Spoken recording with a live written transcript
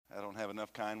I don't have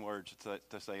enough kind words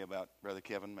to say about Brother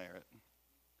Kevin Merritt.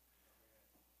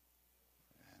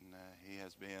 And he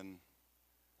has been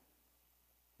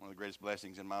one of the greatest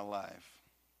blessings in my life.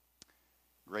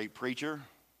 Great preacher,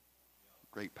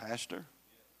 great pastor.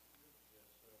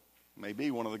 Maybe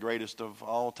one of the greatest of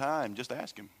all time. Just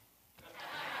ask him.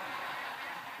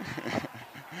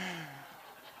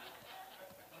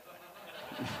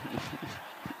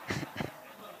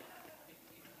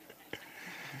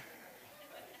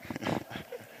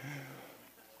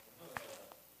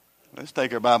 Let's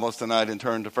take our Bibles tonight and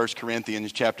turn to 1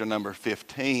 Corinthians chapter number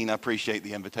 15. I appreciate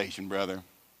the invitation, brother.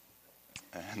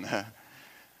 And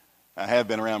I have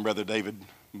been around Brother David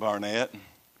Barnett,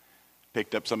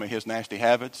 picked up some of his nasty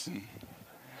habits, and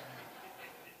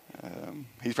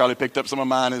he's probably picked up some of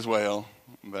mine as well.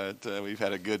 But we've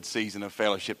had a good season of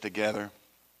fellowship together,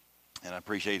 and I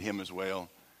appreciate him as well.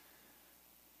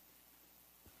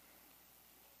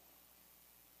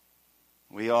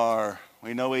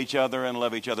 We know each other and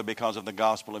love each other because of the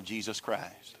gospel of Jesus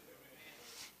Christ.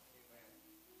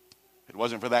 If it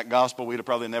wasn't for that gospel, we'd have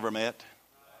probably never met,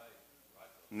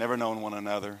 never known one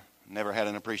another, never had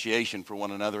an appreciation for one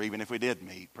another, even if we did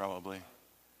meet, probably.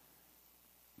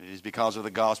 It is because of the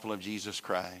gospel of Jesus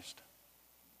Christ.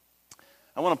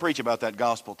 I want to preach about that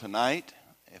gospel tonight,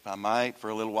 if I might, for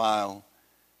a little while.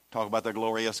 Talk about the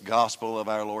glorious gospel of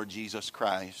our Lord Jesus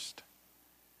Christ.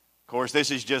 Of course,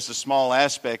 this is just a small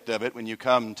aspect of it when you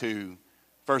come to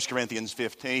 1 Corinthians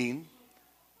 15.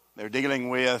 They're dealing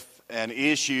with an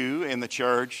issue in the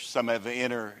church. Some have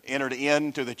entered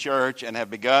into the church and have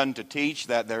begun to teach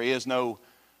that there is no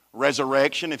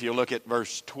resurrection. If you look at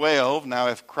verse 12, now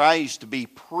if Christ be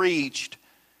preached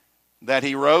that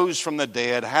he rose from the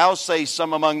dead, how say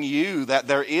some among you that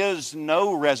there is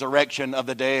no resurrection of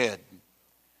the dead?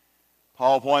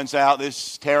 Paul points out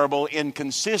this terrible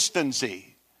inconsistency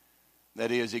that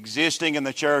is existing in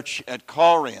the church at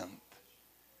Corinth.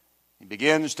 He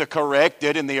begins to correct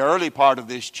it in the early part of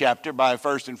this chapter by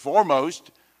first and foremost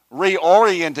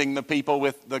reorienting the people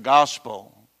with the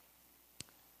gospel.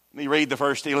 Let me read the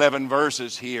first 11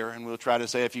 verses here, and we'll try to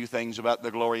say a few things about the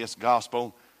glorious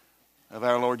gospel of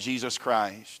our Lord Jesus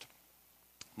Christ.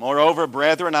 Moreover,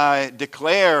 brethren, I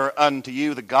declare unto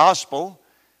you the gospel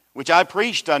which I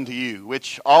preached unto you,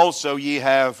 which also ye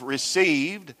have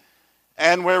received,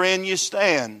 and wherein ye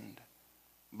stand,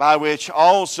 by which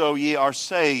also ye are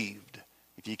saved,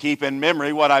 if ye keep in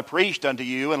memory what I preached unto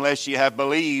you, unless ye have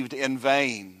believed in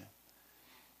vain.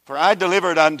 For I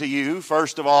delivered unto you,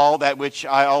 first of all, that which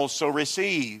I also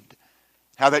received,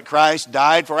 how that Christ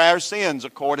died for our sins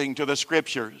according to the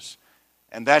Scriptures,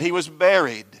 and that he was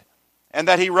buried, and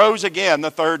that he rose again the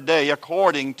third day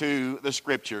according to the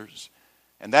Scriptures,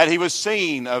 and that he was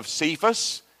seen of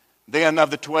Cephas, then of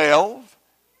the 12.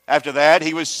 After that,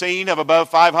 he was seen of above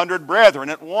 500 brethren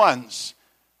at once,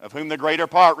 of whom the greater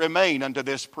part remain unto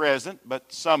this present,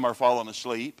 but some are fallen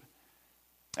asleep.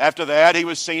 After that, he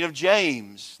was seen of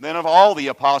James, then of all the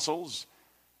apostles.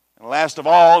 And last of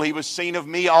all, he was seen of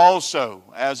me also,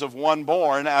 as of one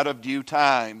born out of due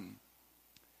time.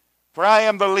 For I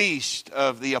am the least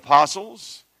of the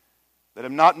apostles, that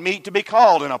am not meet to be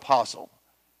called an apostle,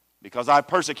 because I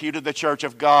persecuted the church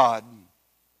of God.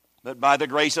 But by the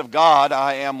grace of God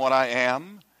I am what I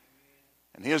am.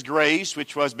 And his grace,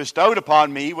 which was bestowed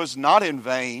upon me, was not in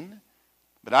vain.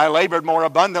 But I labored more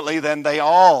abundantly than they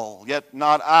all. Yet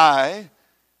not I,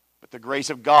 but the grace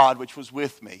of God which was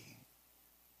with me.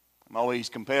 I'm always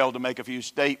compelled to make a few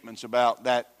statements about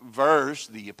that verse.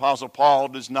 The Apostle Paul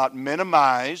does not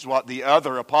minimize what the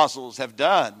other apostles have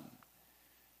done.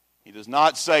 He does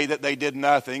not say that they did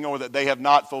nothing or that they have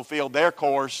not fulfilled their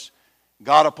course,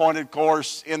 God-appointed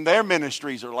course in their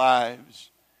ministries or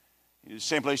lives. He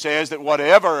simply says that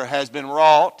whatever has been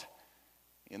wrought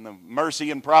in the mercy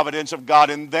and providence of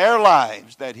God in their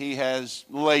lives, that he has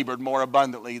labored more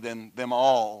abundantly than them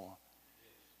all.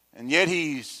 And yet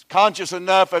he's conscious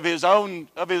enough of his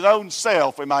own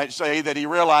self, we might say, that he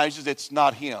realizes it's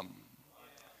not him,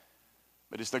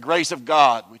 but it's the grace of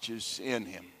God which is in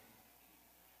him.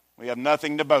 We have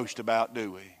nothing to boast about,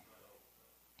 do we?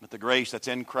 But the grace that's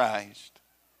in Christ.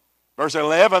 Verse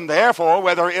 11, therefore,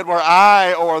 whether it were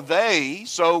I or they,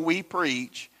 so we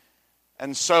preach,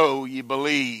 and so ye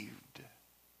believed.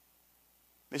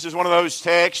 This is one of those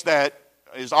texts that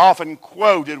is often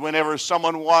quoted whenever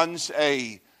someone wants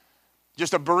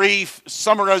just a brief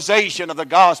summarization of the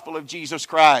gospel of Jesus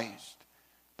Christ.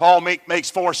 Paul makes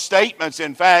 4 statements,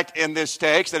 in fact, in this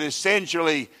text that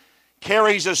essentially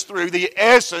carries us through the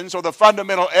essence or the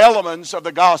fundamental elements of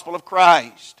the gospel of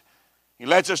Christ. He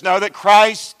lets us know that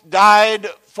Christ died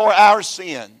for our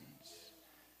sins.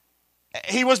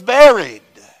 He was buried.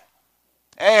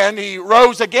 And he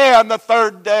rose again the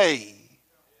third day.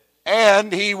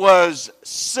 And he was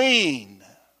seen.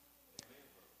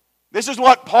 This is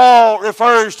what Paul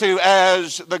refers to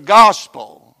as the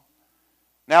gospel.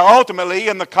 Now ultimately,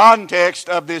 in the context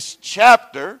of this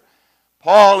chapter,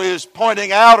 Paul is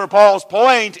pointing out, or Paul's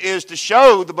point is to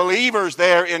show the believers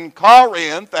there in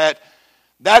Corinth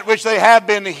that which they have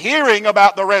been hearing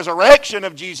about the resurrection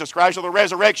of Jesus Christ, or the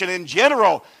resurrection in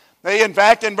general. In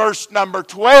fact, in verse number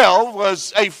 12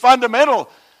 was a fundamental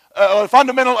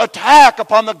attack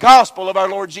upon the gospel of our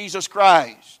Lord Jesus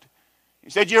Christ. He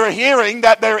said, you're hearing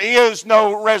that there is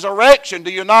no resurrection.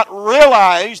 Do you not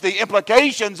realize the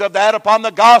implications of that upon the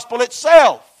gospel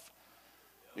itself?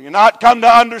 Do you not come to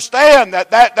understand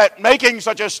that making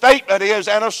such a statement is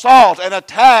an assault, an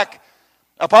attack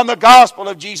upon the gospel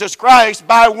of Jesus Christ,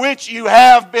 by which you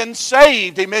have been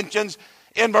saved, he mentions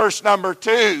in verse number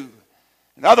 2.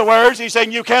 In other words, he's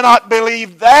saying you cannot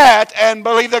believe that and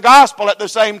believe the gospel at the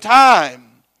same time.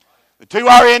 The two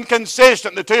are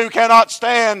inconsistent. The two cannot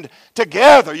stand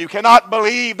together. You cannot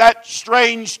believe that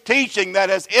strange teaching that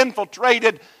has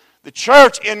infiltrated the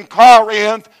church in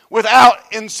Corinth without,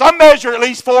 in some measure at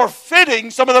least,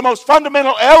 forfeiting some of the most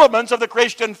fundamental elements of the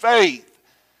Christian faith.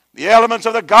 The elements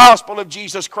of the gospel of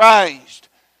Jesus Christ.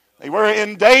 They were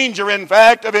in danger, in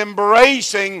fact, of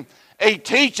embracing a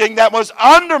teaching that was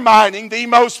undermining the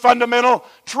most fundamental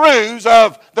truths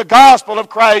of the gospel of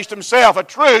Christ himself. A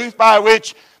truth by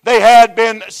which they had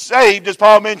been saved, as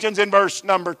Paul mentions in verse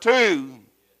number 2.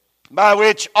 By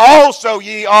which also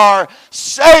ye are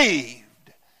saved.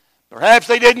 Perhaps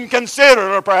they didn't consider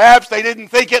it, or perhaps they didn't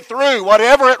think it through.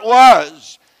 Whatever it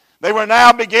was, they were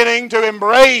now beginning to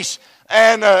embrace,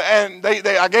 and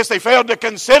I guess they failed to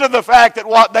consider the fact that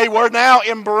what they were now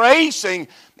embracing,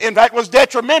 in fact, was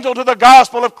detrimental to the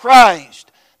gospel of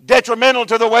Christ, detrimental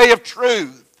to the way of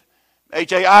truth.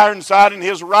 H.A. Ironside, in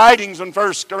his writings on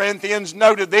 1 Corinthians,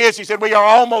 noted this. He said, we are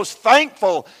almost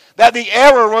thankful that the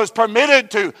error was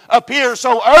permitted to appear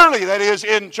so early, that is,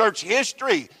 in church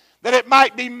history, that it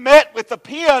might be met with the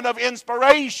pen of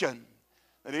inspiration.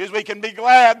 That is, we can be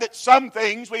glad that some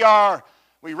things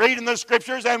we read in the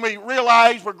Scriptures and we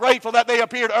realize we're grateful that they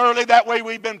appeared early. That way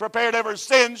we've been prepared ever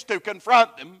since to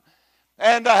confront them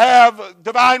and to have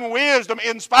divine wisdom,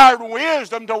 inspired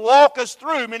wisdom to walk us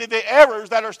through many of the errors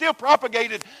that are still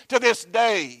propagated to this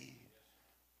day.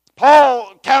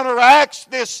 Paul counteracts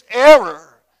this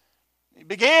error. He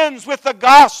begins with the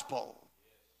gospel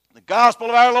of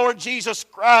our Lord Jesus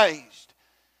Christ.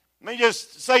 Let me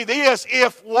just say this: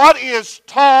 if what is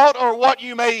taught or what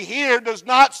you may hear does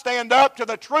not stand up to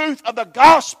the truth of the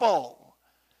gospel,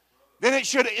 then it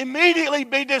should immediately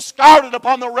be discarded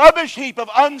upon the rubbish heap of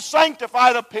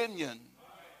unsanctified opinion.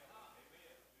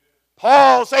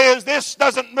 Paul says this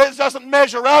doesn't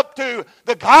measure up to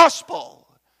the gospel.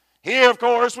 Here, of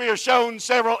course, we are shown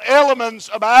several elements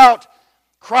about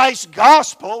Christ's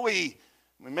gospel. We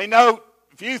may note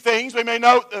a few things. We may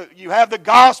note that you have the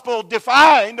gospel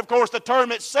defined. Of course, the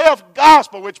term itself,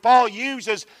 gospel, which Paul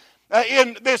uses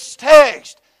in this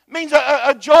text, means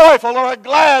a joyful or a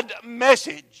glad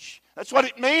message. That's what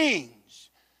it means.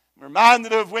 I'm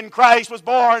reminded of when Christ was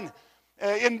born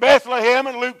in Bethlehem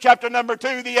in Luke chapter number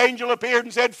 2. The angel appeared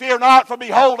and said, fear not, for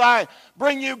behold, I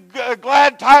bring you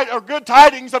good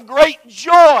tidings of great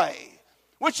joy,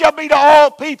 which shall be to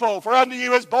all people. For unto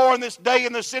you is born this day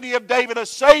in the city of David a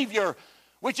Savior,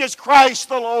 which is Christ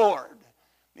the Lord.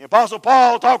 The Apostle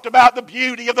Paul talked about the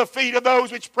beauty of the feet of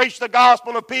those which preach the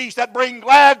gospel of peace, that bring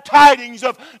glad tidings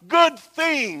of good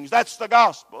things. That's the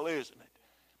gospel, isn't it?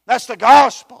 That's the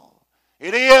gospel.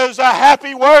 It is a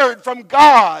happy word from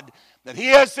God that He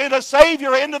has sent a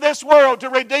Savior into this world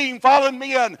to redeem fallen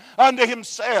men unto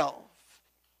Himself.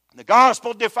 The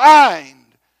gospel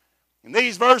defined. In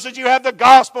these verses you have the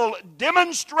gospel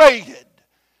demonstrated.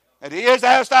 That is,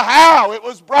 as to how it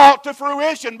was brought to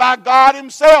fruition by God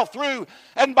Himself through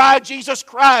and by Jesus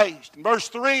Christ. In verse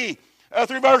 3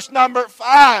 through verse number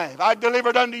 5, I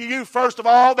delivered unto you first of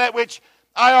all that which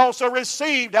I also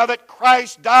received, how that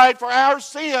Christ died for our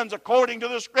sins according to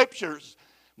the Scriptures,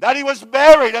 that He was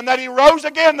buried, and that He rose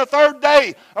again the third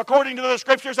day according to the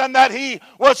Scriptures, and that He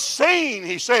was seen,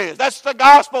 he says. That's the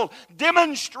gospel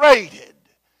demonstrated.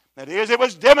 That is, it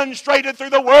was demonstrated through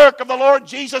the work of the Lord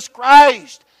Jesus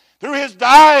Christ, through His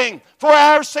dying for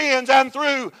our sins, and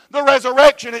through the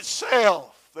resurrection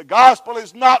itself. The gospel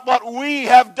is not what we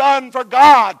have done for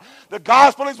God. The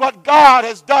gospel is what God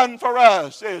has done for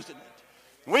us, isn't it?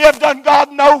 We have done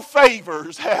God no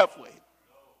favors, have we?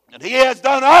 And He has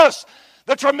done us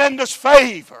the tremendous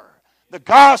favor the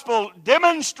gospel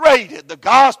demonstrated. The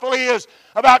gospel is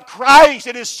about Christ.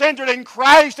 It is centered in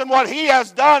Christ and what He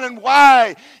has done and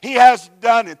why He has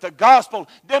done it. The gospel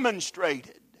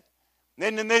demonstrated.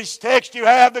 Then in this text you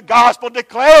have the gospel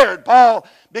declared. Paul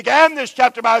began this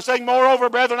chapter by saying, "Moreover,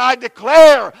 brethren, I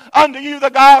declare unto you the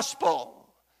gospel."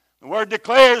 The word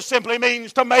declare simply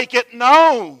means to make it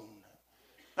known.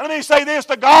 Now, let me say this,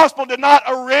 the gospel did not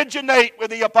originate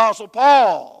with the Apostle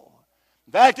Paul.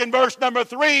 In fact, in verse number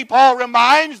 3, Paul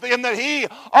reminds them that he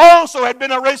also had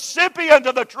been a recipient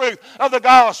of the truth of the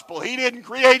gospel. He didn't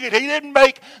create it. He didn't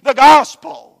make the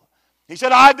gospel. He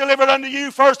said, "I delivered unto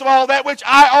you first of all that which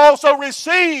I also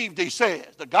received," he says.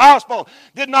 The gospel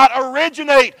did not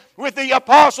originate with the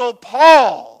Apostle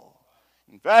Paul.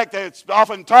 In fact, it's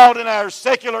often taught in our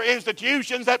secular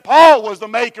institutions that Paul was the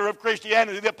maker of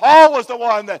Christianity, that Paul was the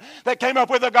one that came up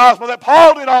with the gospel, that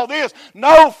Paul did all this.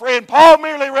 No, friend, Paul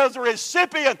merely was a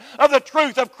recipient of the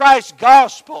truth of Christ's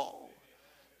gospel.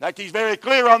 In fact, he's very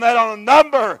clear on that on a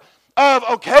number of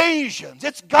occasions.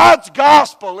 It's God's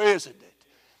gospel, isn't it?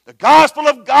 The gospel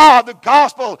of God, the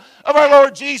gospel of our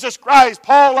Lord Jesus Christ.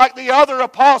 Paul, like the other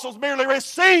apostles, merely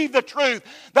received the truth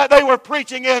that they were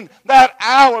preaching in that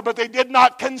hour, but they did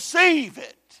not conceive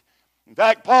it. In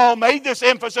fact, Paul made this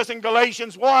emphasis in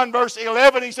Galatians 1, verse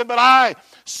 11. He said, "But I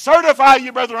certify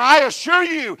you, brethren, I assure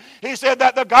you," he said,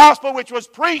 "that the gospel which was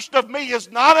preached of me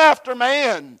is not after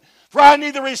man. For I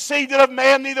neither received it of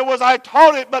man, neither was I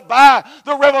taught it, but by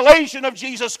the revelation of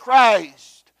Jesus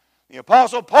Christ." The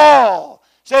Apostle Paul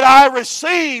said, "I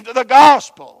received the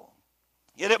gospel."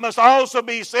 Yet it must also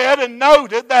be said and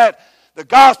noted that the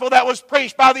gospel that was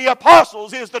preached by the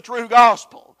apostles is the true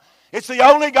gospel. It's the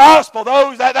only gospel.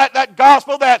 That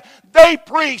gospel that they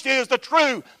preached is the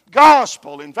true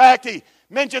gospel. In fact, he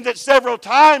mentions it several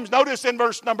times. Notice in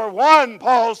verse number 1,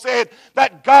 Paul said,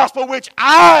 "That gospel which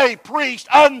I preached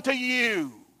unto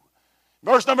you."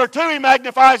 Verse number 2, he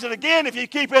magnifies it again. "If you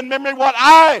keep in memory what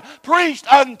I preached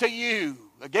unto you."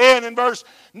 Again in verse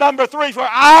number 3, "For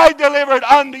I delivered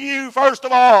unto you first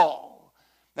of all."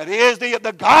 That is, the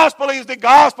gospel is the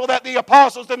gospel that the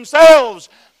apostles themselves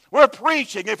were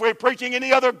preaching. If we're preaching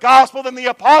any other gospel than the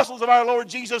apostles of our Lord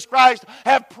Jesus Christ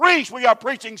have preached, we are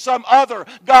preaching some other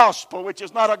gospel, which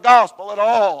is not a gospel at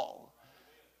all.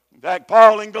 In fact,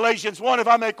 Paul in Galatians 1, if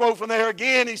I may quote from there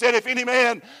again, he said, if any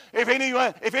man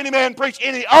preach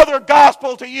any other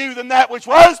gospel to you than that which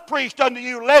was preached unto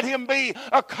you, let him be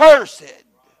accursed."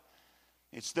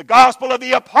 It's the gospel of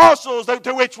the apostles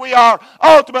to which we are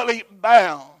ultimately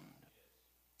bound.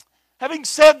 Having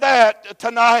said that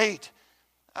tonight,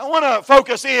 I want to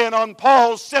focus in on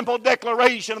Paul's simple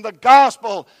declaration of the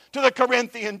gospel to the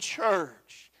Corinthian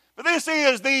church. But this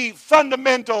is the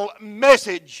fundamental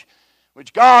message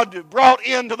which God brought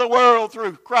into the world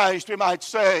through Christ, we might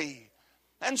say.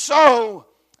 And so,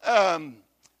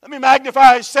 let me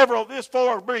magnify just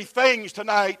 4 brief things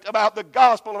tonight about the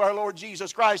gospel of our Lord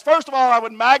Jesus Christ. First of all, I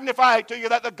would magnify to you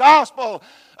that the gospel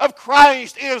of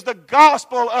Christ is the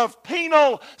gospel of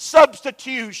penal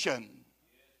substitution.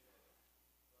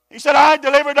 He said, "I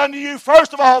delivered unto you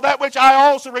first of all that which I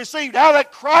also received, how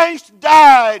that Christ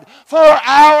died for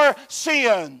our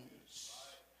sins.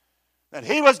 That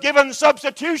He was given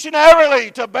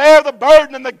substitutionarily to bear the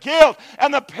burden and the guilt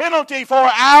and the penalty for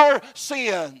our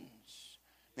sins."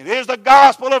 It is the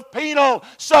gospel of penal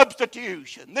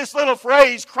substitution. This little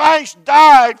phrase, "Christ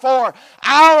died for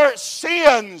our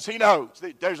sins," he notes.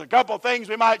 There's a couple of things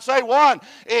we might say. One,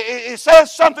 it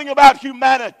says something about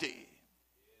humanity.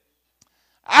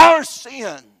 Our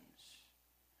sins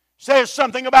says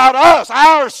something about us.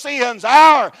 Our sins,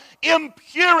 our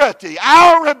impurity,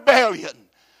 our rebellion,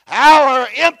 our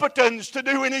impotence to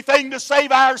do anything to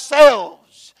save ourselves.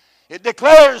 It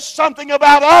declares something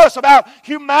about us, about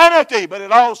humanity, but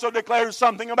it also declares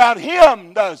something about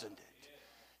Him, doesn't it?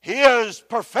 His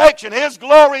perfection, His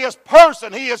glorious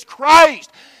person, He is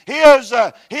Christ.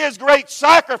 His great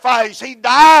sacrifice, He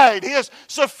died. His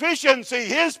sufficiency,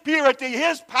 His purity,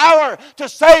 His power to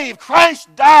save.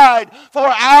 Christ died for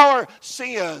our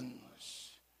sins.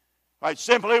 Quite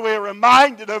simply, we're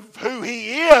reminded of who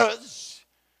He is.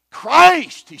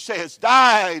 Christ, he says,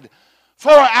 died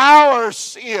for our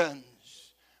sins.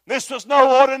 This was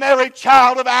no ordinary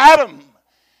child of Adam.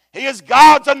 He is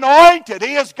God's anointed.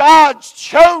 He is God's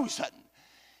chosen.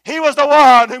 He was the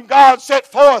one whom God set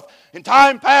forth in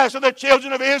time past to the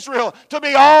children of Israel to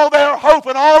be all their hope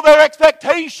and all their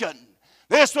expectation.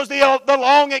 This was the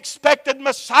long-expected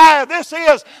Messiah. This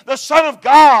is the Son of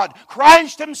God,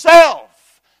 Christ Himself.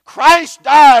 Christ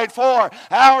died for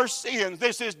our sins.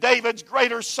 This is David's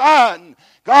greater son,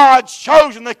 God's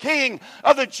chosen, the King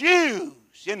of the Jews.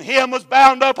 In Him was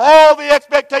bound up all the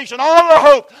expectation, all the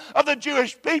hope of the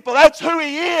Jewish people. That's who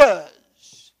He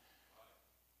is.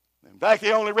 In fact,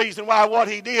 the only reason why what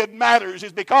He did matters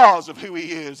is because of who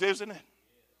He is, isn't it?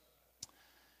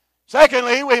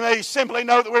 Secondly, we may simply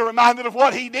note that we're reminded of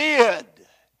what He did.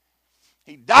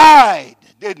 He died,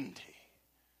 didn't He?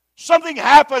 Something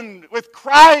happened with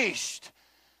Christ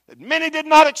that many did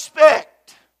not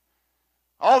expect.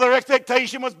 All their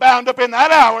expectation was bound up in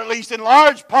that hour, at least in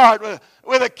large part,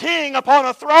 with a king upon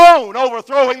a throne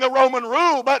overthrowing the Roman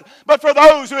rule. But for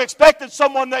those who expected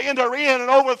someone to enter in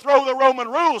and overthrow the Roman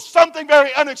rule, something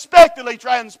very unexpectedly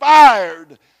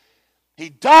transpired. He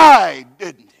died,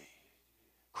 didn't He?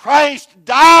 Christ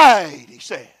died, He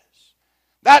says.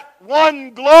 That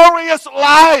one glorious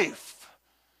life,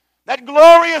 that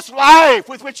glorious life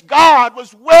with which God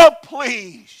was well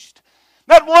pleased.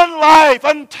 That one life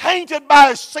untainted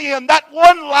by sin, that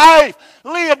one life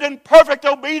lived in perfect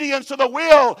obedience to the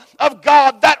will of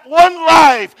God, that one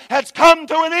life has come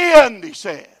to an end, He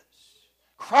says.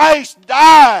 Christ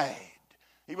died.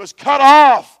 He was cut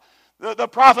off, the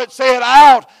prophet said,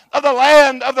 out of the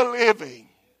land of the living.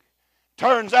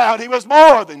 Turns out He was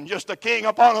more than just a king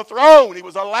upon a throne. He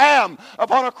was a lamb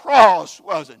upon a cross,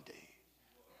 wasn't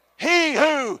He? He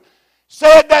who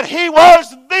said that He was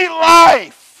the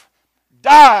life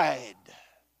died.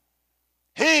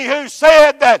 He who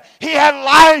said that He had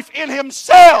life in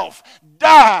Himself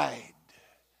died.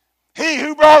 He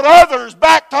who brought others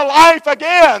back to life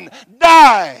again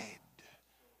died.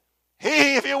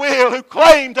 He, if you will, who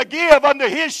claimed to give unto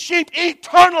His sheep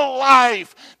eternal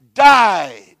life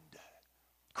died.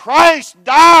 Christ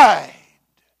died.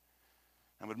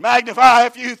 I would magnify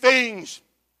a few things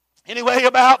anyway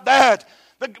about that,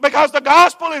 because the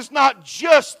gospel is not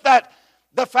just that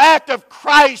the fact of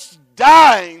Christ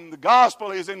dying. The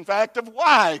gospel is, in fact, of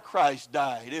why Christ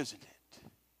died, isn't it?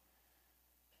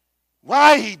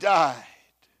 Why He died.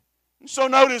 And so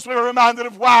notice we're reminded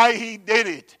of why He did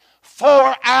it.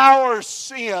 For our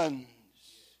sins.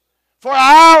 For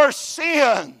our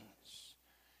sins.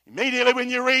 Immediately when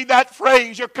you read that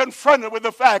phrase, you're confronted with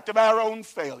the fact of our own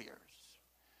failures.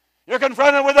 You're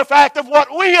confronted with the fact of what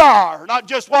we are. Not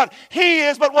just what He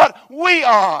is, but what we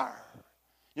are.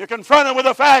 You're confronted with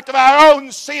the fact of our own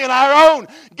sin, our own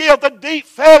guilt, the deep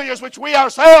failures which we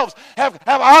ourselves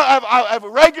have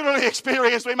regularly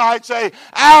experienced, we might say,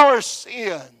 our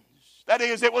sins. That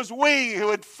is, it was we who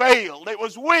had failed. It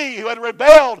was we who had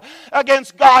rebelled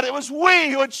against God. It was we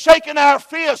who had shaken our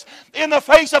fists in the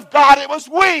face of God. It was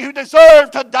we who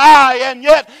deserved to die, and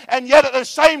yet at the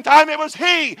same time it was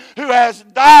He who has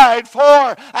died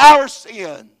for our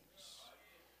sins.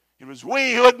 It was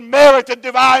we who had merited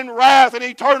divine wrath and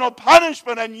eternal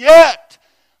punishment, and yet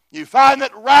you find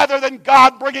that rather than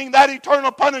God bringing that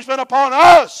eternal punishment upon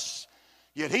us,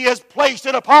 yet He has placed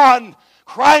it upon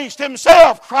Christ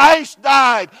Himself. Christ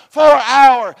died for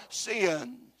our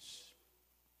sins.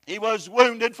 He was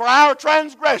wounded for our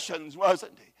transgressions,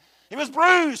 wasn't He? He was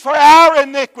bruised for our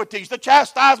iniquities. The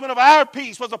chastisement of our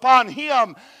peace was upon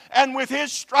Him, and with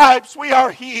His stripes we are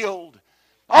healed.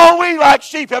 All we like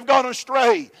sheep have gone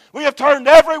astray. We have turned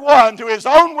every one to his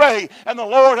own way, and the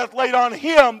Lord hath laid on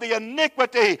Him the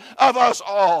iniquity of us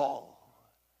all.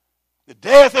 The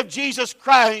death of Jesus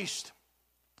Christ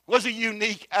was a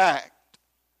unique act.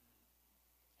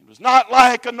 It was not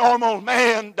like a normal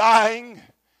man dying,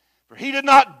 for He did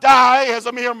not die as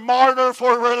a mere martyr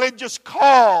for a religious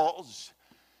cause.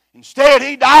 Instead,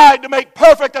 He died to make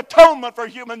perfect atonement for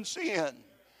human sin.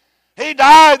 He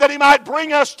died that He might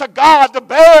bring us to God, to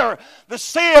bear the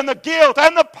sin, the guilt,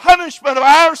 and the punishment of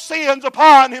our sins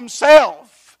upon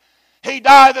Himself. He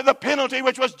died that the penalty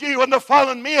which was due unto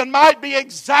fallen men might be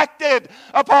exacted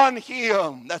upon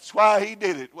Him. That's why He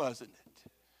did it, wasn't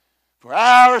it? For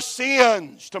our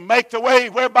sins, to make the way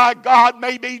whereby God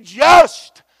may be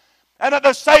just, and at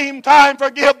the same time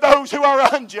forgive those who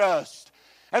are unjust,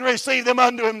 and receive them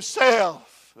unto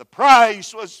Himself. The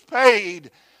price was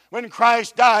paid when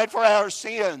Christ died for our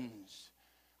sins.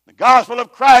 The gospel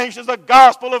of Christ is the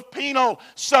gospel of penal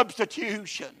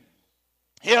substitution.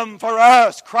 Him for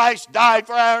us. Christ died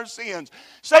for our sins.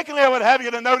 Secondly, I would have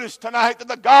you to notice tonight that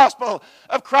the gospel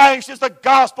of Christ is the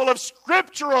gospel of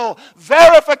scriptural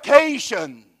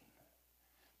verification.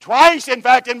 Twice, in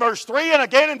fact, in verse 3 and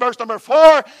again in verse number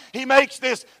 4, he makes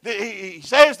this, he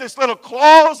says this little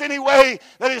clause anyway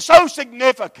that is so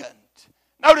significant.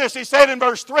 Notice he said in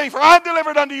verse 3, "For I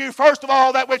delivered unto you first of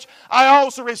all that which I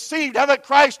also received, how that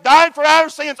Christ died for our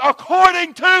sins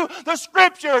according to the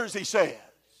Scriptures," he says.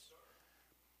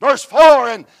 Verse 4,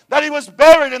 "And that He was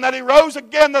buried, and that He rose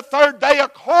again the third day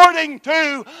according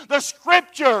to the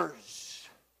Scriptures."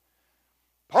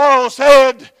 Paul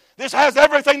said this has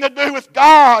everything to do with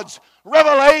God's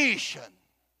revelation.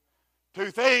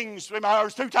 Two times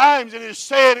it is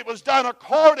said it was done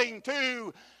according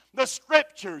to the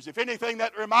Scriptures. If anything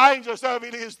that reminds us of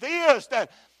it is this, that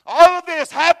all of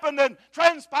this happened and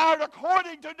transpired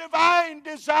according to divine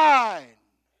design.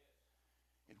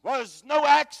 It was no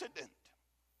accident.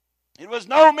 It was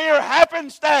no mere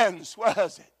happenstance,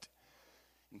 was it?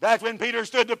 In fact, when Peter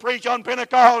stood to preach on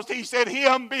Pentecost, he said,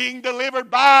 Him being delivered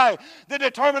by the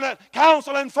determinate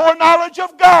counsel and foreknowledge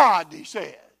of God, he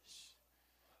says.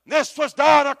 This was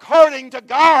done according to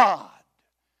God.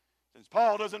 Since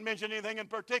Paul doesn't mention anything in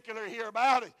particular here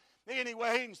about it,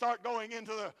 anyway, and start going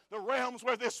into the realms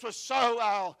where this was so,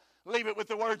 I'll leave it with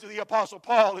the words of the Apostle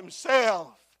Paul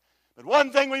himself. But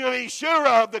one thing we will be sure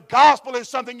of, the gospel is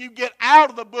something you get out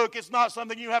of the book. It's not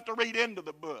something you have to read into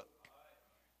the book.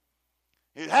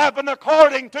 It happened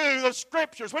according to the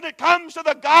Scriptures. When it comes to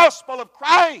the gospel of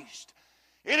Christ,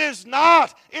 it is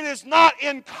not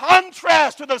in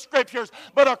contrast to the Scriptures,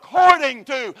 but according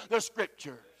to the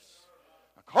Scriptures.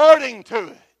 According to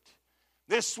it.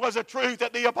 This was a truth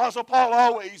that the Apostle Paul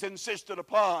always insisted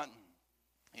upon.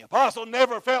 The Apostle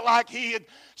never felt like he had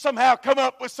somehow come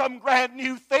up with some grand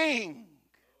new thing.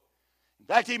 In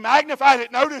fact, he magnified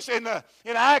it. Notice in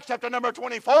Acts chapter number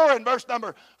 24 and verse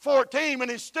number 14, when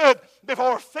he stood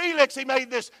before Felix, he made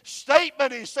this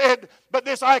statement. He said, But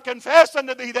this I confess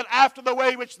unto thee, that after the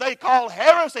way which they call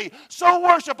heresy, so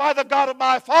worship I the God of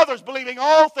my fathers, believing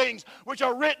all things which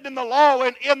are written in the law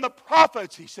and in the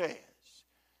prophets, he says.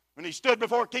 When he stood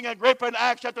before King Agrippa in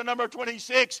Acts chapter number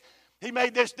 26, he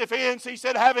made this defense. He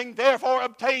said, Having therefore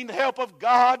obtained help of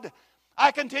God,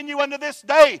 I continue unto this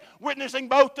day, witnessing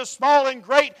both to small and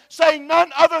great, saying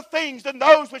none other things than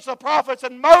those which the prophets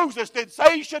and Moses did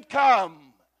say should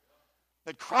come.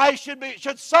 That Christ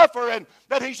should suffer, and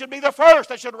that He should be the first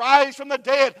that should rise from the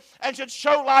dead, and should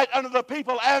show light unto the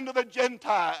people and to the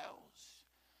Gentiles.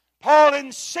 Paul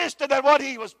insisted that what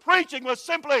he was preaching was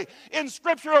simply in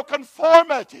scriptural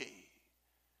conformity.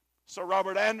 Sir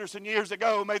Robert Anderson years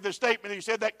ago made the statement, he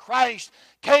said that Christ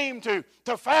came to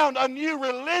found a new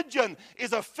religion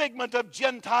is a figment of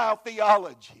Gentile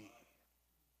theology.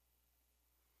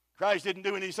 Christ didn't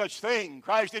do any such thing.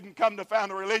 Christ didn't come to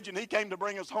found a religion. He came to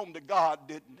bring us home to God,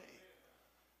 didn't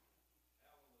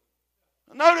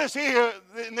He? Notice here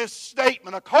in this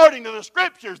statement, according to the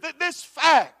Scriptures, that this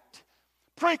fact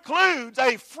precludes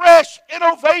a fresh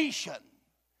innovation.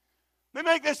 Let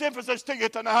me make this emphasis to you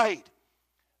tonight.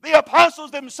 The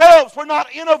apostles themselves were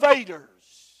not innovators.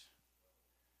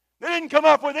 They didn't come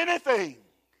up with anything.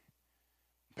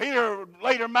 Peter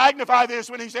later magnified this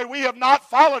when he said, We have not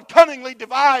followed cunningly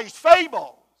devised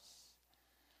fables.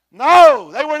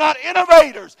 No, they were not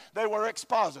innovators. They were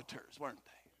expositors, weren't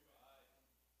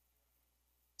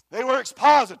they? They were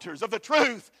expositors of the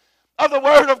truth of the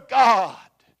Word of God.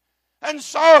 And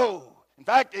so, in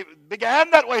fact, it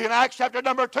began that way in Acts chapter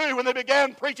number 2 when they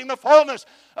began preaching the fullness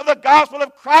of the gospel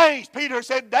of Christ. Peter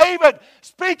said, David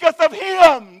speaketh of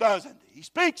Him, doesn't he? He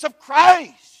speaks of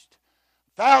Christ.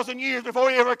 1,000 years before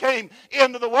He ever came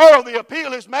into the world, the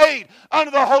appeal is made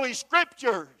under the Holy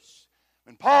Scriptures.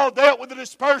 When Paul dealt with the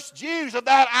dispersed Jews of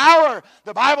that hour,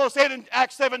 the Bible said in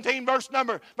Acts 17, verse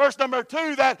number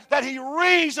 2, that he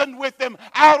reasoned with them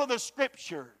out of the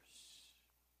Scriptures.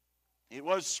 It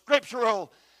was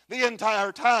scriptural the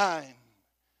entire time.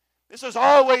 This has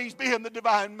always been the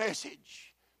divine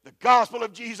message, the gospel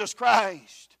of Jesus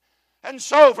Christ. And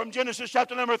so from Genesis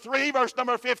chapter number 3, verse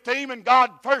number 15, when God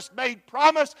first made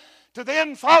promise to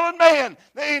then fallen man,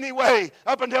 anyway,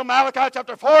 up until Malachi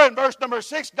chapter 4 and verse number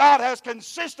 6, God has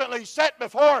consistently set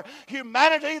before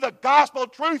humanity the gospel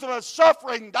truth of a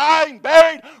suffering, dying,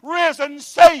 buried, risen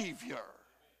Savior.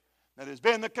 That has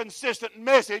been the consistent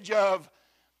message of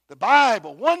the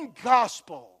Bible, one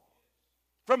gospel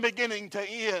from beginning to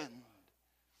end.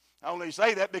 I only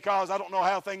say that because I don't know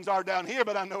how things are down here,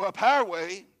 but I know up our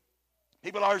way,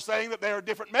 people are saying that there are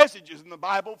different messages in the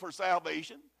Bible for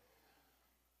salvation.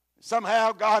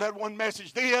 Somehow God had one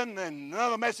message then, and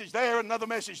another message there, another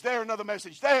message there, another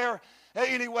message there.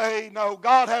 Anyway, no,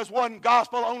 God has one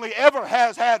gospel, only ever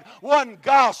has had one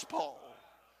gospel.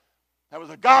 That was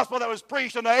the gospel that was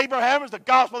preached unto Abraham. It was the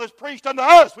gospel that's preached unto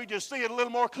us. We just see it a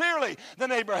little more clearly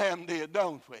than Abraham did,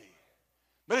 don't we?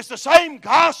 But it's the same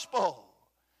gospel.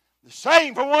 The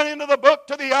same from one end of the book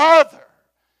to the other.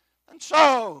 And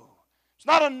so, it's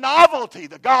not a novelty,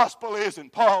 the gospel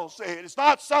isn't, Paul said. It's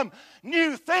not some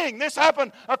new thing. This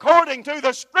happened according to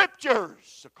the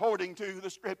Scriptures. According to the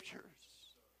Scriptures.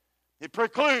 It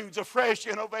precludes a fresh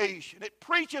innovation. It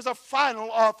preaches a final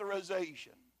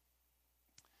authorization.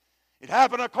 It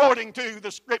happened according to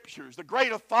the Scriptures. The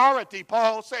great authority,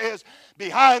 Paul says,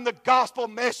 behind the gospel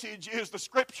message is the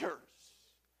Scriptures.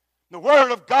 The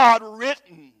Word of God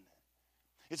written.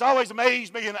 It's always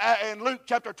amazed me in Luke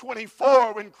chapter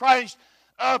 24 when Christ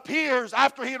appears,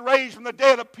 after he had raised from the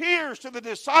dead, appears to the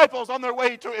disciples on their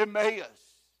way to Emmaus.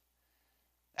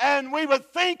 And we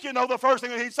would think, the first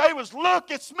thing that he'd say was, "Look,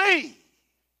 it's me."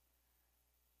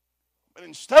 But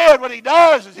instead, what he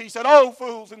does is he said, "Oh,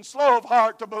 fools and slow of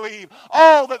heart to believe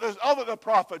all that the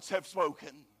prophets have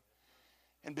spoken."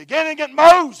 And beginning at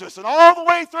Moses and all the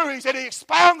way through, he said he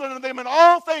expounded unto them in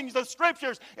all things the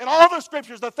Scriptures,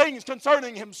 the things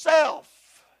concerning himself.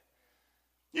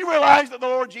 You realize that the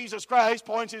Lord Jesus Christ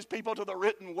points his people to the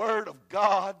written Word of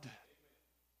God.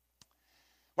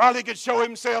 While he could show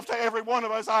himself to every one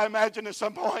of us, I imagine at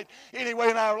some point, anyway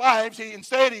in our lives,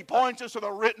 instead he points us to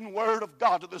the written Word of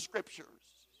God, to the Scriptures.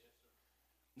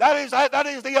 That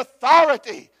is the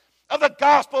authority of the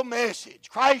gospel message.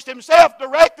 Christ himself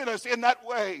directed us in that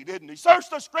way, didn't he? Search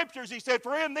the Scriptures, he said,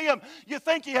 for in them you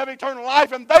think you have eternal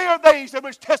life, and they are these that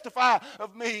which testify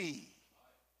of me.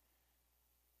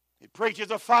 It preaches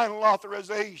a final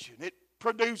authorization. It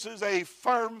produces a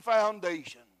firm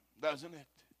foundation, doesn't it?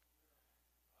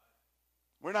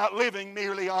 We're not living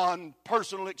merely on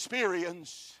personal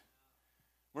experience.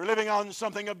 We're living on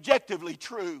something objectively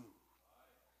true.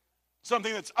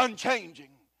 Something that's unchanging.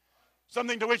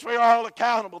 Something to which we are all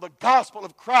accountable. The gospel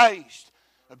of Christ.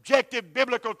 Objective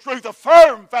biblical truth. A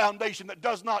firm foundation that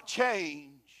does not change.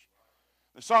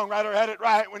 The songwriter had it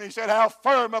right when he said, "How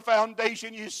firm a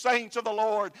foundation, you saints of the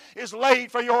Lord, is laid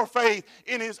for your faith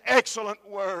in His excellent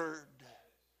word."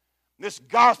 This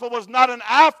gospel was not an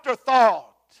afterthought.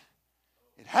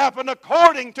 It happened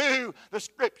according to the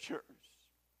Scriptures.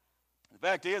 The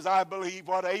fact is, I believe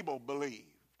what Abel believed.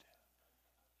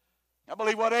 I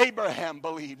believe what Abraham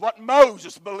believed, what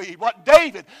Moses believed, what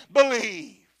David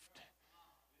believed.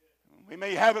 We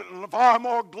may have it in a far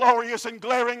more glorious and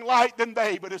glaring light than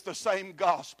they, but it's the same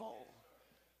gospel.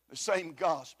 The same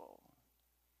gospel.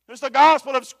 It's the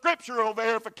gospel of scriptural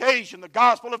verification, the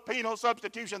gospel of penal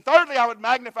substitution. Thirdly, I would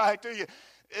magnify to you,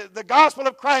 the gospel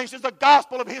of Christ is the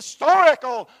gospel of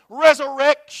historical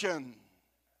resurrection.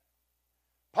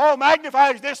 Paul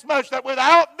magnifies this much, that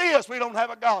without this we don't have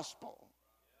a gospel.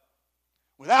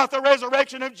 Without the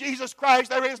resurrection of Jesus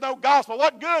Christ there is no gospel.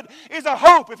 What good is a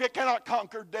hope if it cannot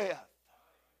conquer death?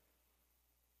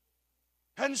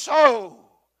 And so,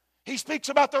 he speaks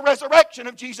about the resurrection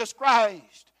of Jesus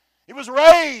Christ. He was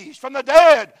raised from the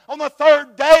dead on the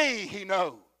third day, he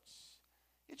notes.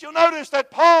 Did you notice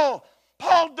that Paul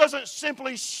doesn't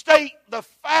simply state the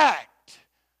fact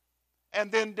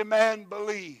and then demand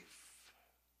belief.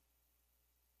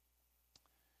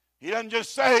 He doesn't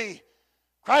just say,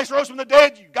 Christ rose from the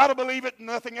dead, you've got to believe it and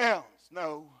nothing else.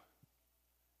 No.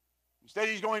 Instead,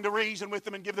 he's going to reason with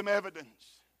them and give them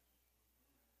evidence.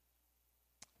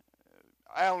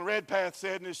 Alan Redpath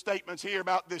said in his statements here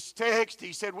about this text,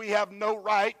 he said, we have no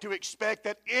right to expect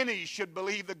that any should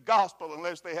believe the gospel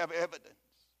unless they have evidence.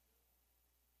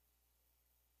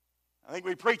 I think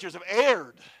we preachers have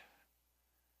erred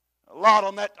a lot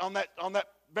on that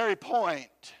very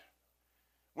point.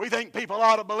 We think people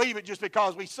ought to believe it just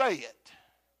because we say it.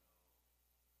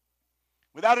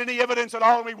 Without any evidence at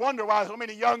all, and we wonder why so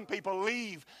many young people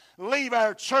leave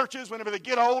our churches whenever they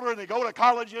get older and they go to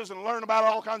colleges and learn about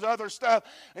all kinds of other stuff,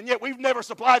 and yet we've never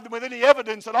supplied them with any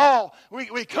evidence at all. We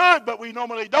could, but we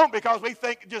normally don't because we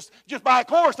think just by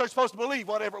course they're supposed to believe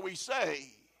whatever we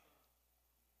say.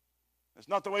 That's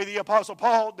not the way the Apostle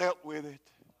Paul dealt with it.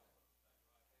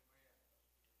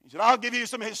 He said, I'll give you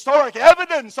some historic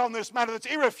evidence on this matter that's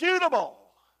irrefutable.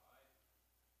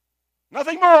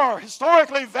 Nothing more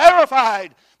historically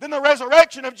verified than the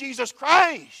resurrection of Jesus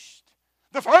Christ.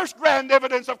 The first grand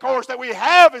evidence, of course, that we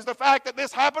have is the fact that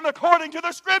this happened according to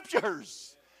the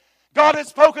Scriptures. God had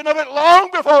spoken of it long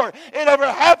before it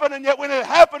ever happened, and yet when it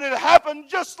happened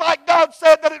just like God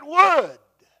said that it would.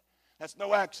 That's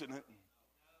no accident.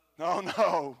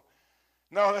 No,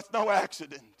 that's no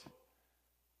accident.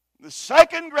 The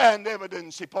second grand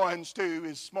evidence he points to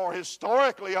is more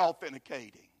historically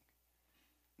authenticating.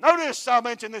 Notice I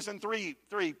mentioned this in three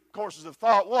courses of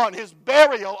thought. One, his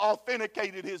burial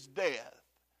authenticated his death.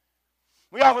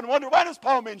 We often wonder, why does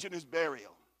Paul mention his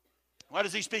burial? Why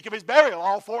does he speak of his burial?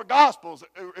 All four Gospels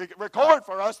record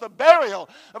for us the burial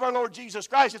of our Lord Jesus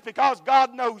Christ. It's because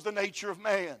God knows the nature of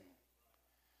man.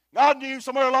 God knew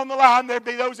somewhere along the line there'd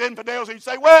be those infidels who'd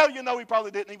say, well, he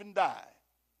probably didn't even die.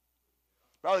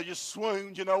 Probably just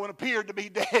swooned, and appeared to be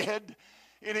dead.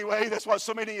 Anyway, that's what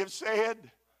so many have said.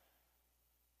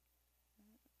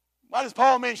 Why does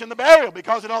Paul mention the burial?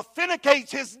 Because it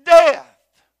authenticates his death.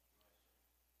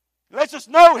 It lets us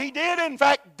know he did in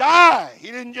fact die. He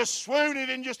didn't just swoon. He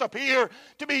didn't just appear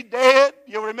to be dead.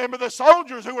 You'll remember the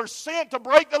soldiers who were sent to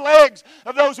break the legs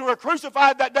of those who were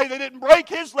crucified that day. They didn't break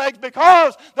his legs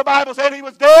because the Bible said he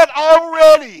was dead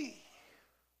already.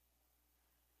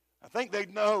 I think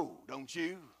they'd know, don't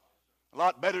you? A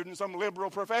lot better than some liberal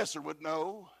professor would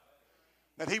know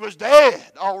that he was dead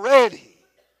already.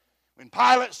 When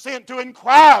Pilate sent to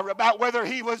inquire about whether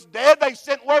he was dead, they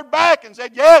sent word back and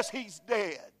said, yes, he's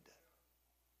dead.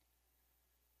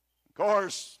 Of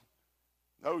course,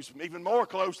 those even more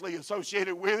closely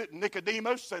associated with it,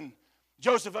 Nicodemus and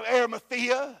Joseph of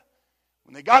Arimathea,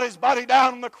 when they got his body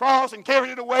down on the cross and carried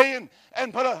it away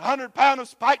and put 100 pounds of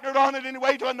spikenard on it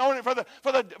anyway to anoint it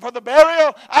for the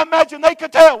burial, I imagine they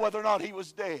could tell whether or not he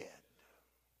was dead.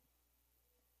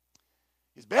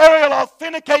 His burial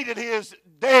authenticated his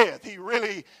death. He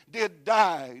really did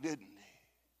die, didn't he?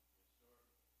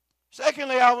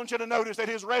 Secondly, I want you to notice that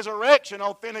his resurrection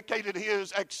authenticated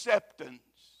his acceptance.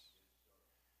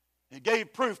 It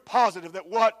gave proof positive that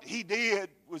what he did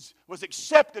was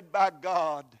accepted by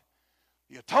God.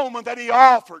 The atonement that he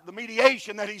offered, the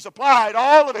mediation that he supplied,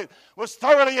 all of it was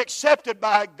thoroughly accepted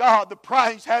by God. The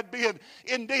price had been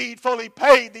indeed fully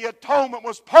paid. The atonement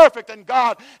was perfect, and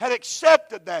God had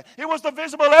accepted that. It was the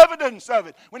visible evidence of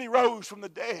it when he rose from the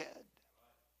dead.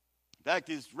 In fact,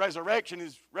 his resurrection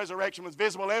was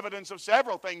visible evidence of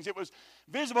several things. It was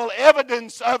visible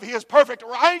evidence of his perfect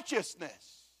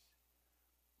righteousness.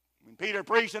 When Peter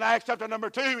preached in Acts chapter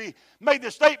number 2, he made the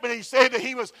statement, he said that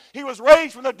he was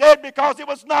raised from the dead because it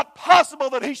was not possible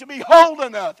that he should be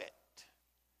holden of it.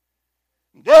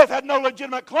 Death had no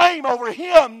legitimate claim over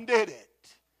him, did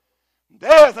it?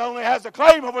 Death only has a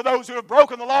claim over those who have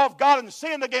broken the law of God and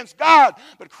sinned against God,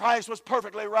 but Christ was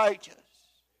perfectly righteous.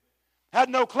 Had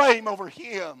no claim over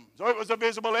him. So it was a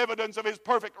visible evidence of his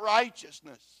perfect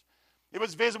righteousness. It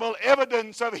was visible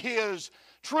evidence of his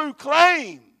true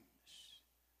claim.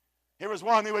 Here was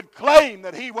one who would claim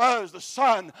that he was the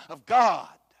Son of God.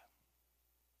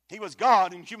 He was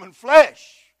God in human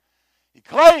flesh. He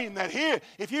claimed that here,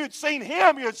 if you had seen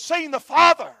him, you had seen the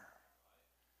Father.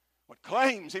 What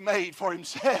claims he made for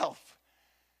himself.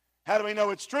 How do we know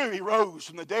it's true? He rose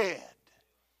from the dead.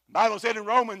 The Bible said in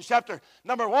Romans chapter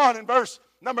number 1 and verse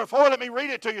number 4, let me read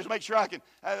it to you to make sure I can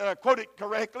quote it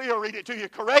correctly or read it to you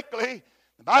correctly.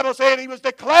 The Bible said he was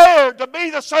declared to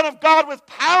be the Son of God with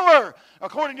power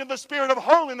according to the Spirit of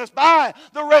holiness by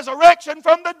the resurrection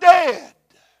from the dead.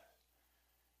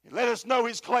 Let us know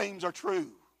his claims are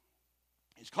true.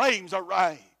 His claims are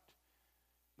right.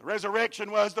 The resurrection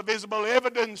was the visible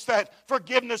evidence that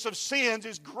forgiveness of sins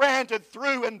is granted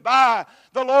through and by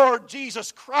the Lord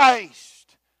Jesus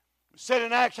Christ. It was said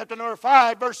in Acts chapter number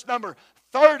 5, verse number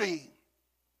 30.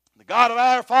 The God of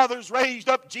our fathers raised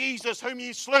up Jesus, whom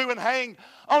ye slew and hanged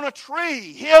on a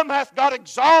tree. Him hath God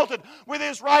exalted with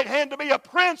his right hand to be a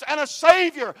prince and a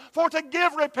savior, for to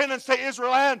give repentance to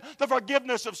Israel and the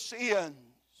forgiveness of sins.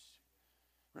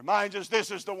 Reminds us this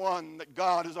is the one that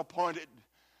God has appointed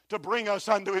to bring us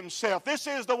unto himself. This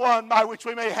is the one by which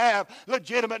we may have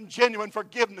legitimate and genuine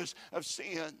forgiveness of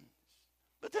sins.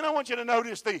 But then I want you to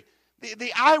notice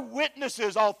the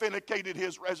eyewitnesses authenticated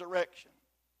his resurrection.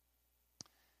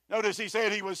 Notice he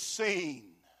said he was seen.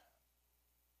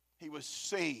 He was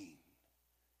seen.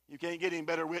 You can't get any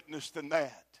better witness than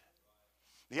that.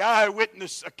 The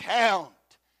eyewitness account.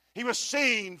 He was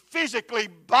seen physically,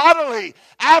 bodily.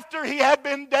 After he had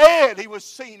been dead, he was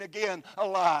seen again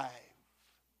alive.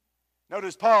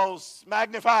 Notice Paul's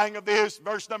magnifying of this,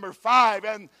 verse number 5,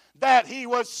 and that he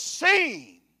was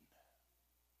seen.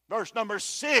 Verse number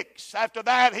 6, after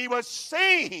that he was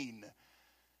seen.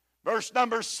 Verse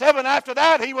number 7, after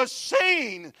that he was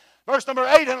seen. Verse number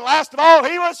 8, and last of all,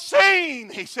 he was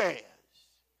seen, he says.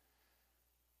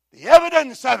 The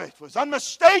evidence of it was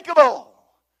unmistakable.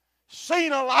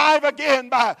 Seen alive again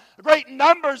by great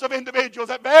numbers of individuals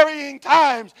at varying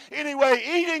times. Anyway,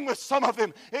 eating with some of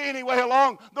them. Anyway,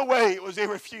 along the way, it was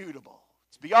irrefutable.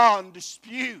 It's beyond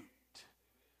dispute.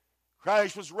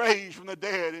 Christ was raised from the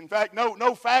dead. In fact,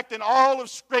 no fact in all of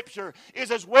Scripture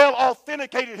is as well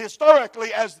authenticated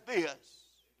historically as this.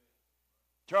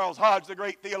 Charles Hodge, the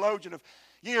great theologian of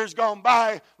years gone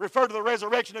by, referred to the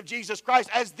resurrection of Jesus Christ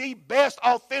as the best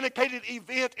authenticated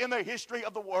event in the history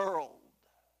of the world.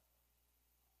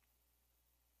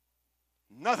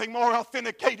 Nothing more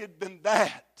authenticated than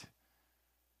that.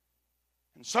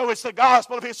 And so it's the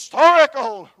gospel of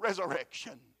historical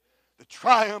resurrection. The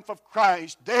triumph of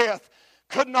Christ. Death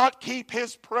could not keep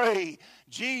his prey.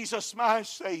 Jesus, my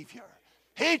Savior,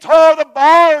 He tore the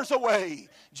bars away.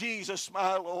 Jesus,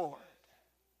 my Lord.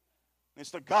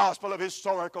 It's the gospel of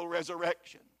historical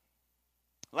resurrection.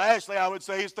 Lastly, I would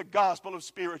say it's the gospel of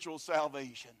spiritual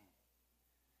salvation.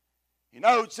 He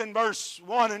notes in verse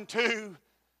 1 and 2,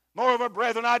 moreover,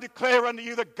 brethren, I declare unto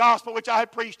you the gospel which I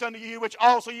preached unto you, which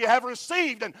also ye have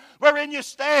received, and wherein ye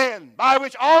stand, by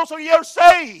which also ye are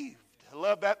saved. I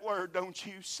love that word, don't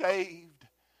you? Saved.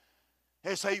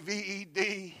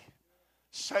 S-A-V-E-D.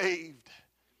 Saved.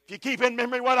 If you keep in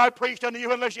memory what I preached unto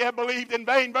you, unless you have believed in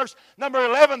vain. Verse number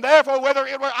 11, therefore, whether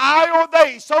it were I or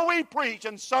they, so we preach,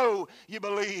 and so you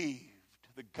believed.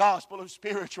 The gospel of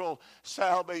spiritual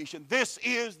salvation. This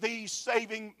is the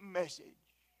saving message.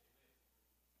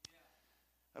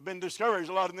 I've been discouraged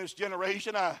a lot in this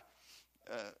generation.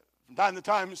 From time to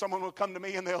time, someone will come to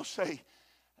me and they'll say,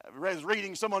 I was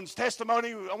reading someone's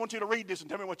testimony. I want you to read this and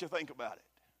tell me what you think about it.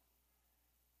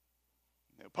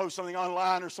 They'll post something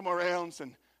online or somewhere else,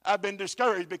 and I've been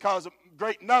discouraged because a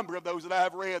great number of those that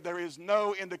I've read, there is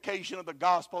no indication of the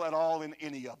gospel at all in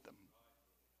any of them.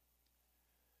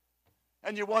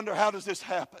 And you wonder, how does this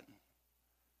happen?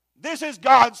 This is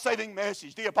God's saving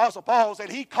message. The Apostle Paul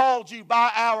said, He called you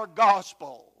by our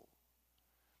gospel.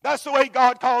 That's the way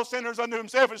God calls sinners unto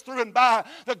Himself, is through and by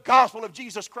the gospel of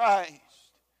Jesus Christ.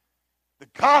 The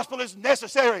gospel is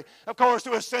necessary, of course,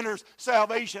 to a sinner's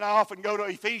salvation. I often go to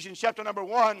Ephesians chapter number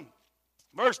 1,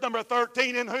 verse number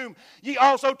 13, in whom ye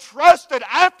also trusted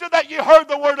after that ye heard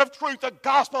the word of truth, the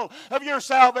gospel of your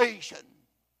salvation.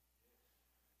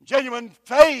 Genuine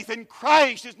faith in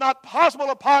Christ is not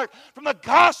possible apart from the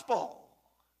gospel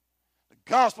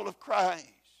of Christ.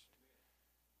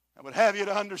 I would have you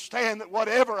to understand that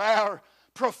whatever our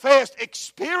professed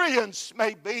experience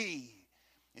may be,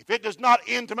 if it does not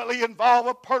intimately involve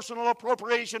a personal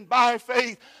appropriation by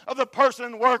faith of the person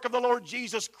and work of the Lord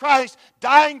Jesus Christ,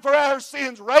 dying for our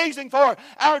sins, raising for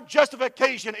our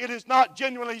justification, it is not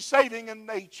genuinely saving in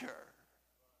nature.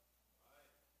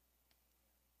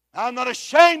 I'm not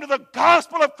ashamed of the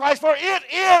gospel of Christ, for it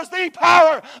is the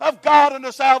power of God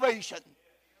unto salvation.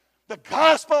 The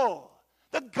gospel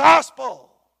of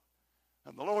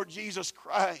the Lord Jesus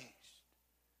Christ,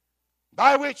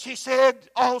 by which He said,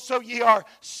 also ye are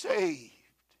saved.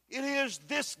 It is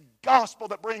this gospel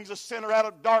that brings a sinner out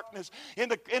of darkness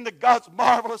into God's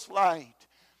marvelous light.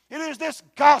 It is this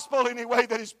gospel, anyway,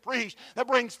 that is preached that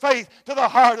brings faith to the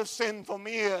heart of sinful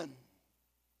men.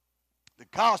 The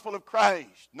gospel of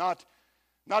Christ, not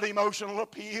emotional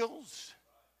appeals.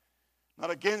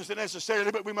 Not against it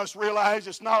necessarily, but we must realize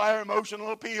it's not our emotional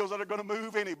appeals that are going to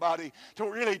move anybody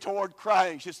toward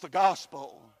Christ. It's the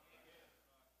gospel.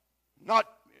 Not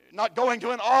going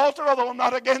to an altar, although I'm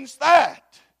not against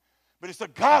that. But it's the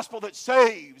gospel that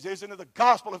saves, isn't it? The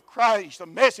gospel of Christ, the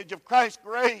message of Christ's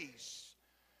grace.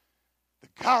 The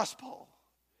gospel.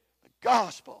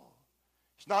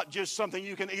 It's not just something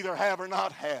you can either have or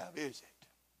not have, is it?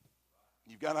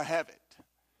 You've got to have it.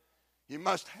 You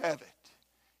must have it.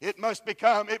 It must be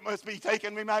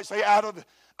taken, we might say, out of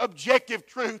objective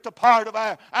truth to part of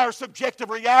our subjective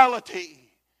reality.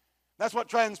 That's what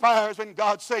transpires when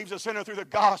God saves a sinner through the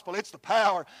gospel. It's the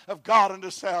power of God unto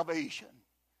salvation.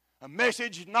 A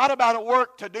message not about a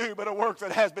work to do, but a work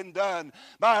that has been done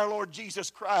by our Lord Jesus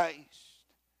Christ.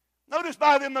 Notice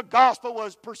by them the gospel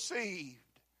was perceived.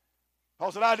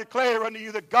 Paul said, I declare unto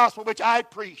you the gospel which I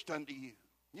preached unto you.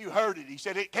 You heard it. He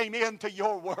said it came into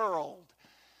your world.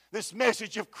 This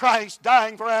message of Christ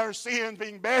dying for our sins,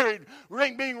 being buried,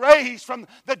 being raised from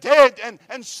the dead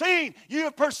and seen. You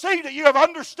have perceived it. You have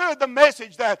understood the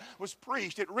message that was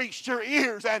preached. It reached your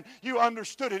ears and you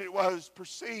understood it. It was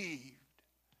perceived.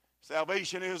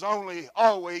 Salvation is only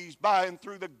always by and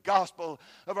through the gospel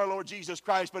of our Lord Jesus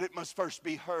Christ, but it must first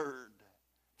be heard.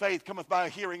 Faith cometh by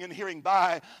hearing, and hearing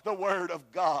by the word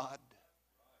of God.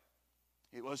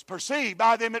 It was perceived.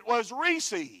 By them it was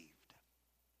received.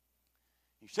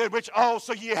 He said, which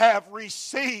also ye have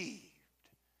received.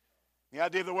 The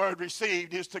idea of the word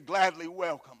received is to gladly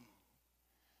welcome.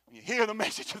 When you hear the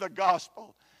message of the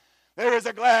gospel, there is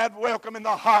a glad welcome in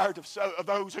the heart of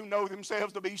those who know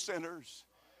themselves to be sinners.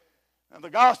 Now, the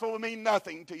gospel will mean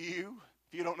nothing to you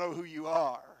if you don't know who you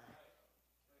are.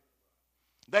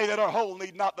 They that are whole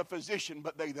need not the physician,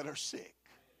 but they that are sick.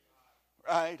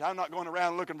 Right? I'm not going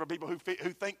around looking for people who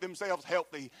think themselves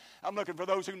healthy. I'm looking for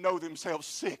those who know themselves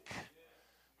sick.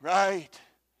 Right?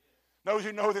 Those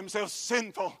who know themselves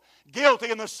sinful, guilty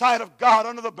in the sight of God,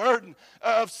 under the burden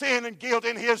of sin and guilt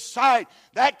in His sight.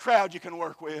 That crowd you can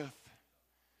work with.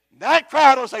 That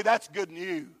crowd will say, that's good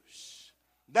news.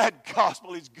 That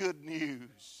gospel is good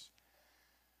news.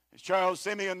 As Charles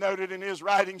Simeon noted in his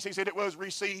writings, he said it was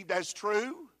received as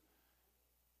true.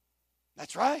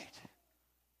 That's right.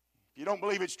 If you don't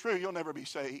believe it's true, you'll never be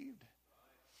saved.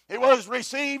 It was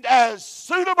received as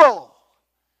suitable.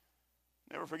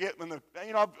 Never forget when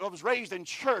I was raised in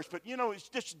church, but it's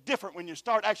just different when you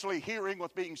start actually hearing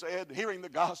what's being said, hearing the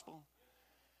gospel.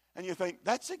 And you think,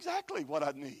 that's exactly what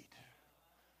I need.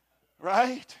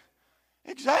 Right?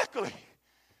 Exactly.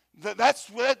 That's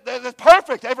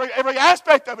perfect. Every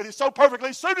aspect of it is so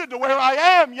perfectly suited to where I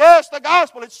am. Yes, the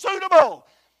gospel, it's suitable.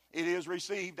 It is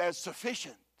received as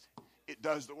sufficient. It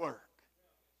does the work.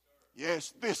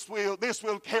 Yes, this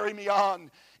will carry me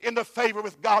on in the favor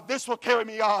with God. This will carry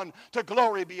me on to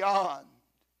glory beyond.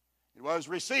 It was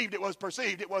received, it was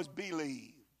perceived, it was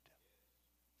believed.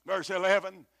 Verse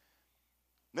 11,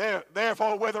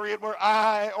 therefore whether it were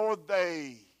I or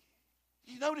they.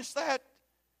 You notice that?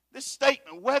 This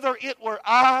statement, whether it were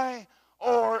I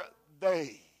or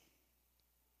they.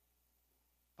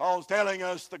 Paul's telling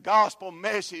us the gospel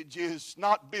message is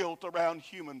not built around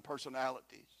human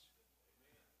personalities.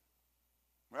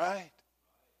 Right?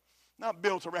 Not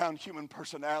built around human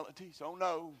personalities. Oh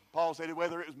no. Paul said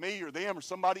whether it was me or them or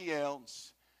somebody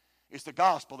else, it's the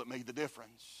gospel that made the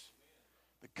difference.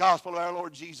 The gospel of our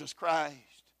Lord Jesus Christ.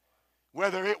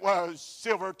 Whether it was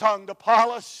silver-tongued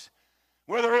Apollos,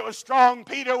 whether it was strong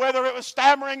Peter, whether it was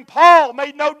stammering Paul,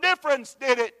 made no difference,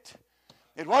 did it?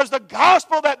 It was the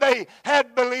gospel that they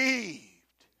had believed.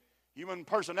 Human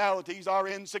personalities are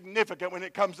insignificant when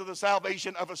it comes to the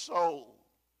salvation of a soul.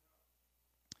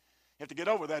 You have to get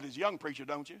over that as a young preacher,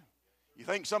 don't you? You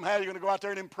think somehow you're going to go out there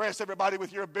and impress everybody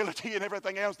with your ability and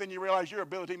everything else, then you realize your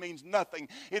ability means nothing.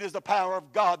 It is the power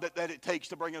of God that it takes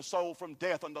to bring a soul from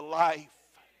death unto life.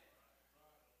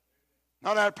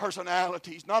 Not our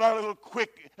personalities, not our little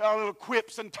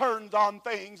quips and turns on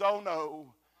things. Oh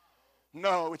no.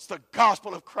 No, it's the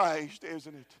gospel of Christ,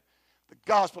 isn't it? The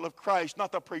gospel of Christ,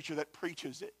 not the preacher that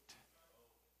preaches it.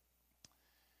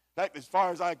 In fact, as far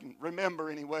as I can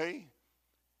remember anyway,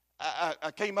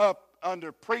 I came up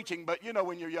under preaching, but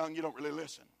when you're young, you don't really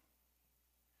listen.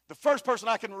 The first person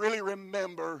I can really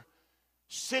remember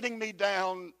sitting me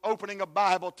down, opening a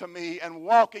Bible to me, and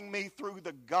walking me through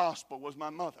the gospel was my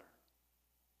mother.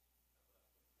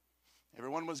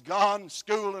 Everyone was gone,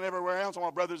 school and everywhere else, all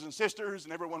my brothers and sisters,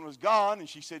 and everyone was gone. And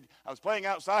she said, I was playing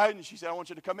outside, and she said, I want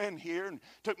you to come in here. And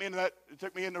took me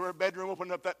into her bedroom,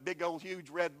 opened up that big old huge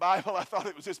red Bible. I thought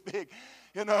it was this big,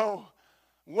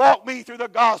 walked me through the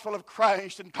gospel of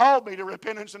Christ and called me to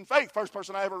repentance and faith. First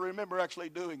person I ever remember actually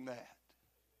doing that.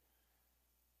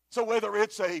 So whether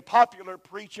it's a popular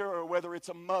preacher or whether it's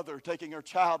a mother taking her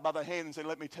child by the hand and saying,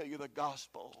 let me tell you the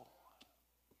gospel.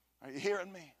 Are you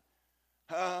hearing me?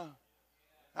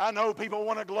 I know people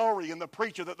want to glory in the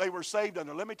preacher that they were saved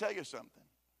under. Let me tell you something.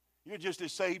 You're just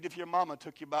as saved if your mama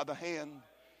took you by the hand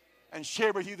and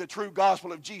shared with you the true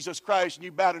gospel of Jesus Christ, and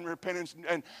you bowed in repentance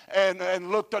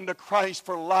and looked unto Christ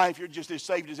for life. You're just as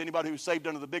saved as anybody who's saved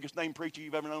under the biggest name preacher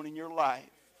you've ever known in your life.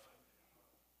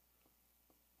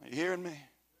 Are you hearing me?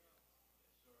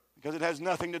 Because it has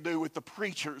nothing to do with the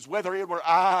preachers, whether it were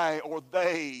I or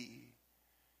they.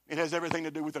 It has everything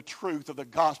to do with the truth of the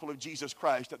gospel of Jesus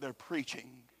Christ that they're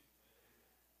preaching.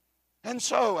 And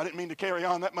so, I didn't mean to carry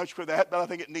on that much with that, but I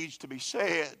think it needs to be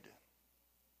said.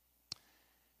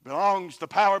 The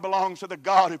power belongs to the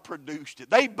God who produced it.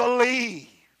 They believed.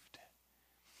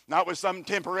 Not with some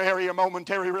temporary or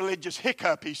momentary religious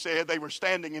hiccup, he said. They were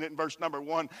standing in it in verse number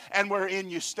 1. And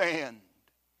wherein you stand.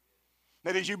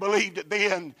 That is, you believed it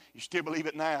then, you still believe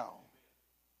it now.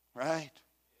 Right?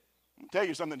 I'll tell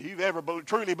you something. If you've ever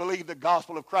truly believed the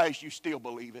gospel of Christ, you still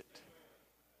believe it.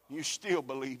 You still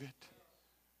believe it.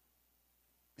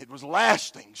 It was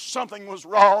lasting. Something was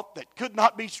wrought that could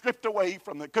not be stripped away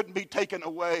from, that couldn't be taken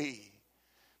away.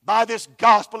 By this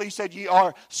gospel, he said, ye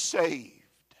are saved.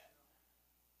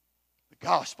 The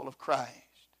gospel of Christ.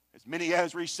 As many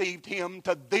as received him,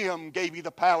 to them gave he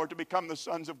the power to become the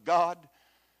sons of God.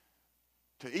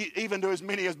 Even to as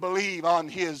many as believe on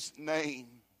his name.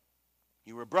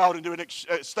 You were brought into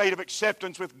a state of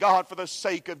acceptance with God for the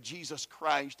sake of Jesus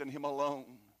Christ and him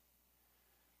alone.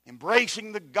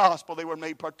 Embracing the gospel, they were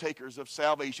made partakers of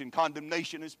salvation.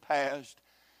 Condemnation is past.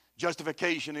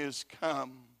 Justification is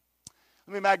come.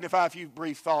 Let me magnify a few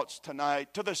brief thoughts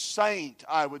tonight. To the saint,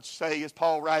 I would say, as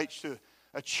Paul writes to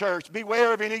a church,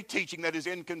 beware of any teaching that is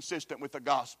inconsistent with the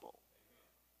gospel.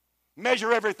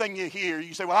 Measure everything you hear.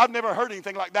 You say, well, I've never heard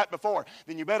anything like that before.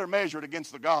 Then you better measure it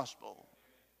against the gospel.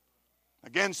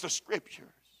 Against the scriptures.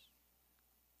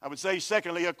 I would say,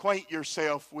 secondly, acquaint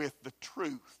yourself with the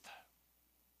truth.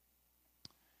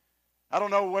 I don't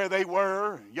know where they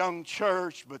were, young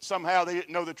church, but somehow they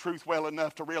didn't know the truth well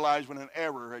enough to realize when an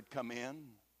error had come in.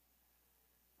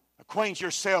 Acquaint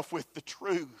yourself with the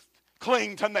truth.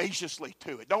 Cling tenaciously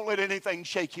to it. Don't let anything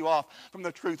shake you off from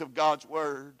the truth of God's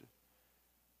Word.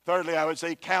 Thirdly, I would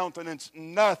say countenance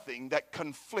nothing that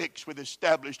conflicts with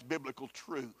established biblical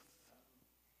truth.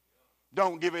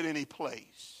 Don't give it any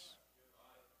place.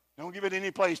 Don't give it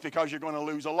any place, because you're going to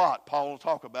lose a lot. Paul will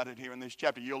talk about it here in this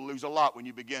chapter. You'll lose a lot when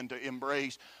you begin to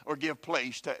embrace or give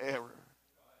place to error.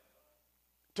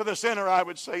 To the sinner, I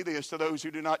would say this, to those who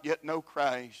do not yet know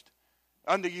Christ: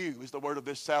 unto you is the word of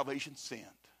this salvation sent.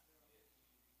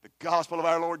 The gospel of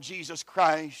our Lord Jesus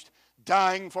Christ,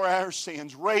 dying for our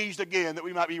sins, raised again that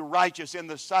we might be righteous in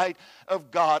the sight of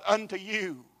God. Unto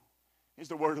you is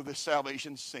the word of this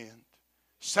salvation sent.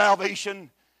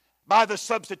 Salvation by the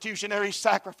substitutionary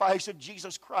sacrifice of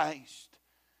Jesus Christ.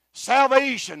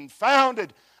 Salvation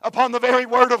founded upon the very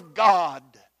Word of God.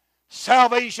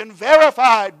 Salvation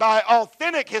verified by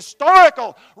authentic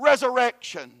historical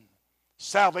resurrection.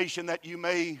 Salvation that you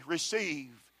may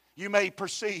receive, you may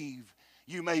perceive,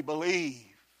 you may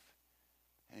believe,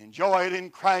 and enjoy it in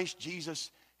Christ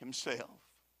Jesus Himself.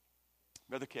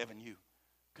 Brother Kevin, you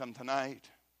come tonight.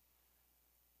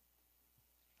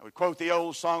 I would quote the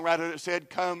old songwriter that said,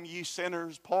 "Come ye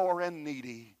sinners, poor and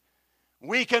needy,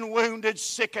 weak and wounded,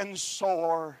 sick and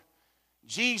sore.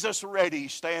 Jesus ready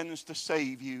stands to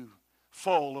save you,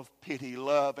 full of pity,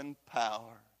 love, and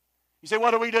power." You say,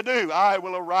 what are we to do? I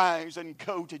will arise and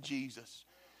go to Jesus.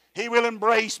 He will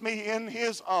embrace me in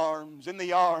His arms, in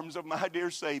the arms of my dear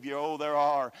Savior. Oh, there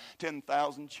are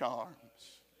 10,000 charms.